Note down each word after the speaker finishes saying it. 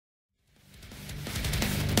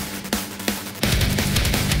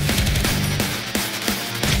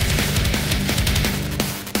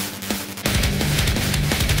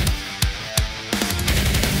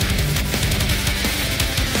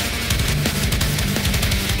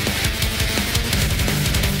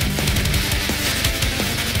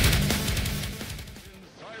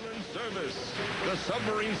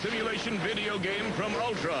game from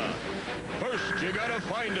Ultra. First, you gotta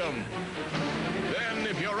find them. Then,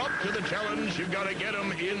 if you're up to the challenge, you've gotta get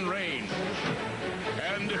them in range.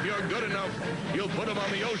 And if you're good enough, you'll put them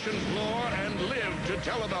on the ocean floor and live to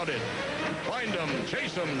tell about it. Find them,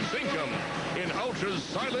 chase them, sink them in Ultra's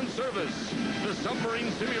Silent Service, the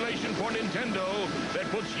submarine simulation for Nintendo that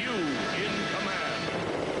puts you in command.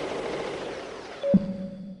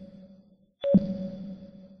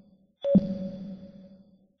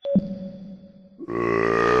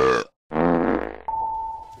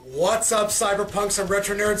 What's up, cyberpunks and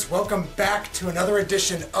retro nerds? Welcome back to another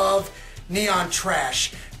edition of Neon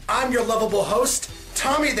Trash. I'm your lovable host,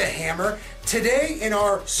 Tommy the Hammer. Today in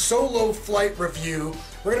our solo flight review,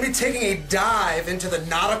 we're going to be taking a dive into the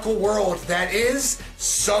nautical world that is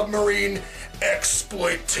submarine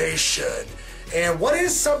exploitation. And what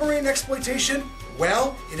is submarine exploitation?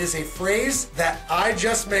 Well, it is a phrase that I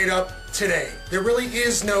just made up today. There really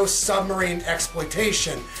is no submarine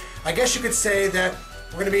exploitation. I guess you could say that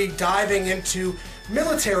we're going to be diving into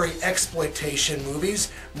military exploitation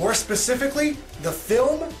movies, more specifically the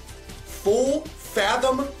film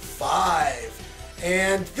Fathom 5.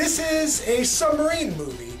 And this is a submarine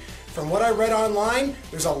movie. From what I read online,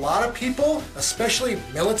 there's a lot of people, especially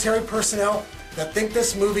military personnel, that think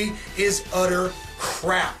this movie is utter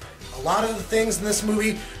crap. A lot of the things in this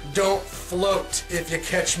movie don't float, if you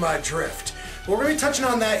catch my drift. We're going to be touching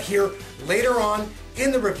on that here later on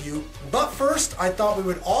in the review, but first I thought we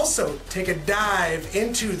would also take a dive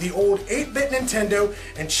into the old 8-bit Nintendo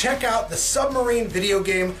and check out the submarine video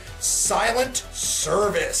game Silent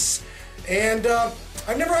Service. And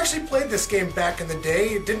I've never actually played this game back in the day.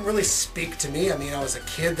 It didn't really speak to me. I mean, I was a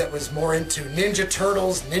kid that was more into Ninja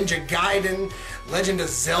Turtles, Ninja Gaiden, Legend of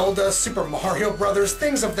Zelda, Super Mario Brothers,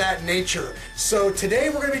 things of that nature. So today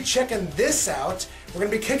we're going to be checking this out. We're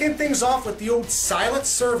going to be kicking things off with the old Silent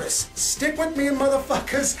Service. Stick with me,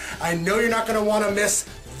 motherfuckers. I know you're not going to want to miss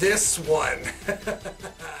this one.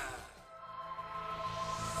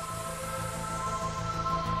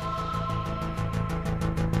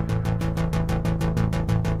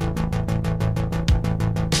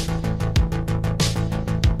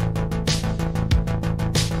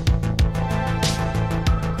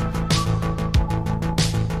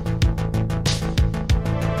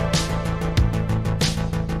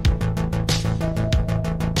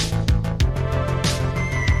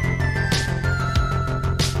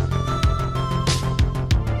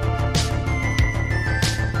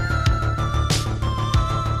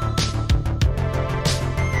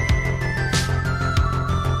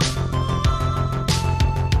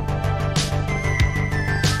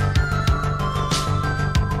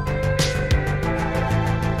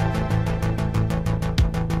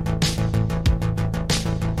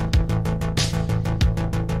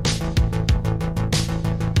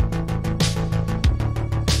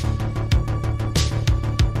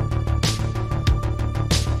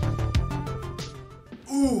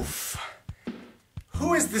 Oof.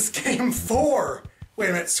 Who is this game for? Wait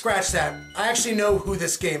a minute, scratch that. I actually know who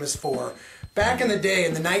this game is for. Back in the day,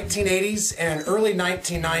 in the 1980s and early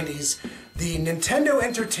 1990s, the Nintendo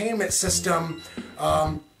Entertainment System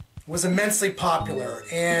was immensely popular,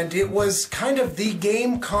 and it was kind of the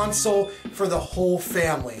game console for the whole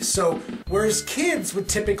family. So, whereas kids would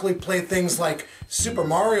typically play things like Super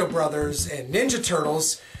Mario Brothers and Ninja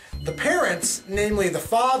Turtles, the parents, namely the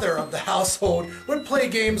father of the household, would play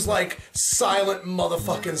games like Silent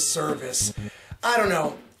Motherfucking Service. I don't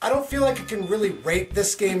know. I don't feel like I can really rate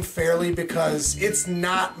this game fairly because it's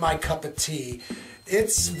not my cup of tea.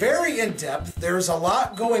 It's very in-depth. There's a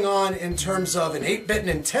lot going on in terms of an 8-bit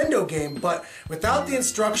Nintendo game, but without the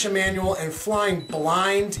instruction manual and flying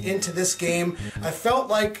blind into this game, I felt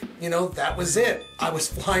like, you know, that was it. I was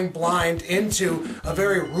flying blind into a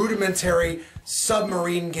very rudimentary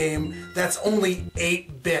submarine game that's only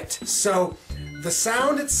 8-bit. So the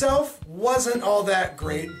sound itself wasn't all that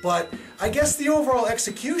great, but I guess the overall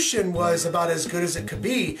execution was about as good as it could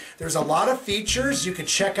be. There's a lot of features. You could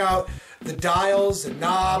check out the dials and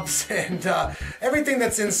knobs and everything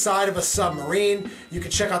that's inside of a submarine. You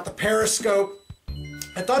could check out the periscope.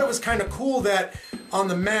 I thought it was kind of cool that on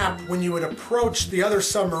the map, when you would approach the other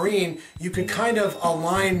submarine, you could kind of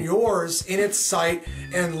align yours in its sight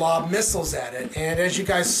and lob missiles at it. And as you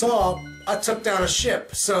guys saw, I took down a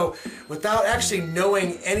ship. So without actually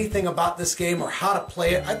knowing anything about this game or how to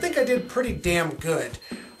play it, I think I did pretty damn good.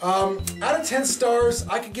 Out of 10 stars,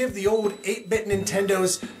 I could give the old 8-bit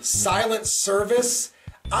Nintendo's Silent Service,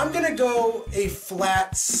 I'm gonna go a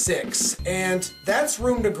flat 6, and that's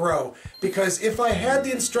room to grow, because if I had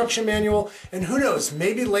the instruction manual, and who knows,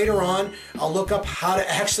 maybe later on I'll look up how to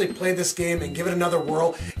actually play this game and give it another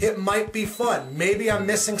whirl, it might be fun. Maybe I'm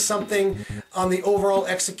missing something on the overall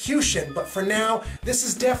execution, but for now, this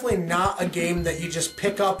is definitely not a game that you just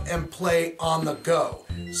pick up and play on the go.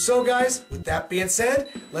 So guys, with that being said,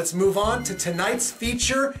 let's move on to tonight's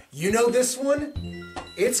feature. You know this one?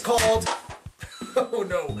 It's called... oh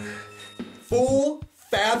no. Full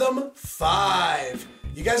Fathom 5.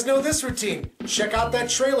 You guys know this routine. Check out that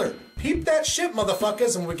trailer. Peep that shit,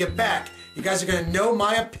 motherfuckers, and when we get back, you guys are gonna know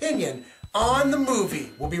my opinion on the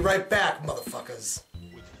movie. We'll be right back, motherfuckers.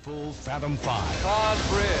 With Full Fathom 5. On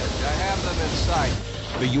bridge. I have them in sight.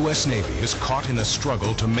 The U.S. Navy is caught in a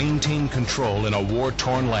struggle to maintain control in a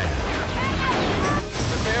war-torn land.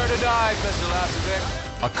 Prepare to dive, Mr. Lasovic.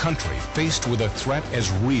 A country faced with a threat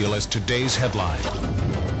as real as today's headline.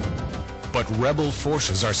 But rebel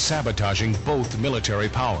forces are sabotaging both military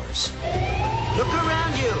powers. Look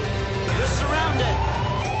around you. You're surrounded.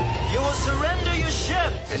 You will surrender your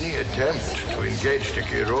ship. Any attempt to engage the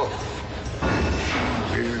Kirov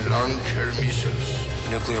will launch her missiles.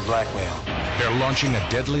 Nuclear blackmail. They're launching a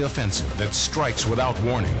deadly offensive that strikes without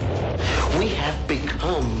warning. We have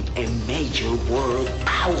become a major world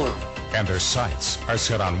power. And their sights are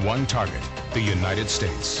set on one target, the United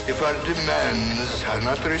States. If our demands are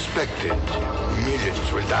not respected,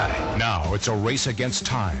 millions will die. Now it's a race against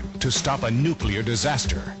time to stop a nuclear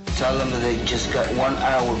disaster. Tell them that they just got 1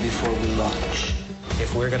 hour before we launch.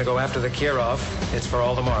 If we're gonna go after the Kirov, it's for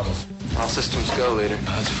all the marbles. All systems go, leader.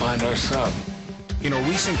 Let's find our sub. In a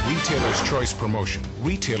recent Retailer's Choice promotion,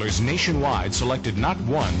 retailers nationwide selected not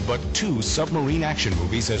one, but 2 submarine action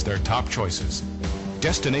movies as their top choices.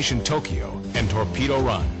 Destination Tokyo and Torpedo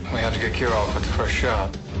Run. We have to get Kirov at the first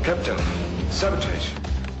shot. Captain, sabotage.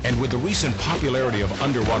 And with the recent popularity of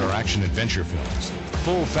underwater action-adventure films,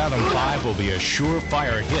 Full Fathom 5 will be a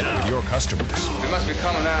surefire hit with your customers. They must be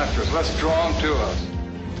coming after us. Let's draw them to us.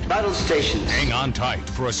 Battle stations. Hang on tight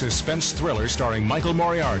for a suspense thriller starring Michael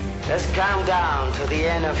Moriarty. Let's count down to the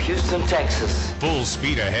end of Houston, Texas. Full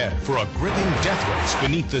speed ahead for a gripping death race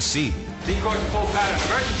beneath the sea. Decoys full pattern.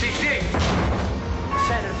 Emergency dig.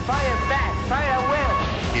 Center, fire back, fire well.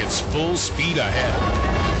 It's full speed ahead.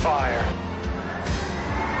 Fire.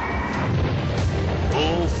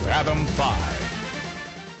 Full Fathom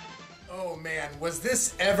 5. Oh man, was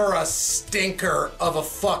this ever a stinker of a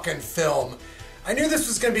fucking film? I knew this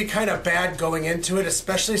was going to be kind of bad going into it,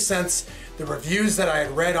 especially since the reviews that I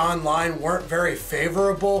had read online weren't very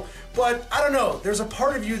favorable. But I don't know, there's a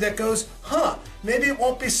part of you that goes, huh, maybe it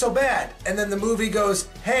won't be so bad. And then the movie goes,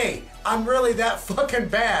 hey, I'm really that fucking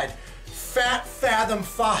bad. Fathom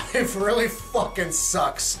 5 really fucking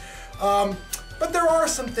sucks. But there are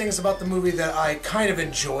some things about the movie that I kind of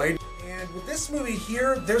enjoyed. And with this movie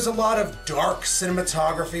here, there's a lot of dark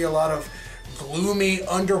cinematography, a lot of gloomy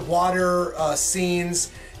underwater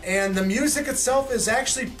scenes, and the music itself is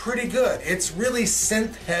actually pretty good. It's really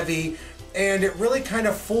synth heavy, and it really kind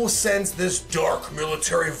of full sends this dark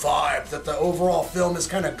military vibe that the overall film is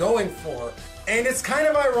kind of going for. And it's kind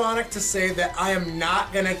of ironic to say that I am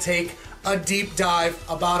not gonna take a deep dive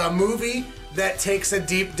about a movie that takes a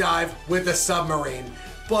deep dive with a submarine.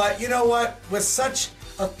 But you know what? With such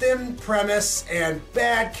a thin premise and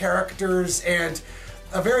bad characters and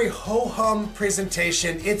a very ho-hum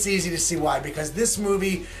presentation, it's easy to see why, because this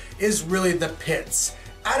movie is really the pits.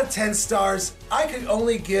 Out of 10 stars, I could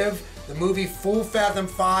only give the movie Full Fathom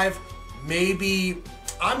 5, maybe,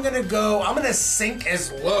 I'm gonna sink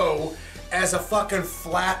as low as a fucking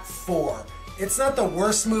flat 4. It's not the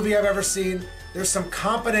worst movie I've ever seen. There's some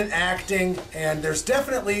competent acting, and there's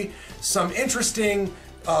definitely some interesting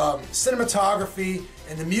cinematography,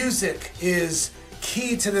 and the music is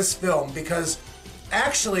key to this film, because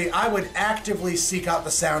actually, I would actively seek out the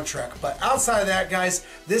soundtrack. But outside of that, guys,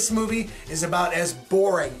 this movie is about as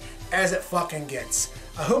boring as it fucking gets.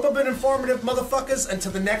 I hope I've been informative, motherfuckers.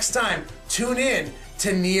 Until the next time, tune in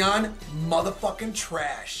to Neon Motherfucking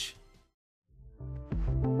Trash.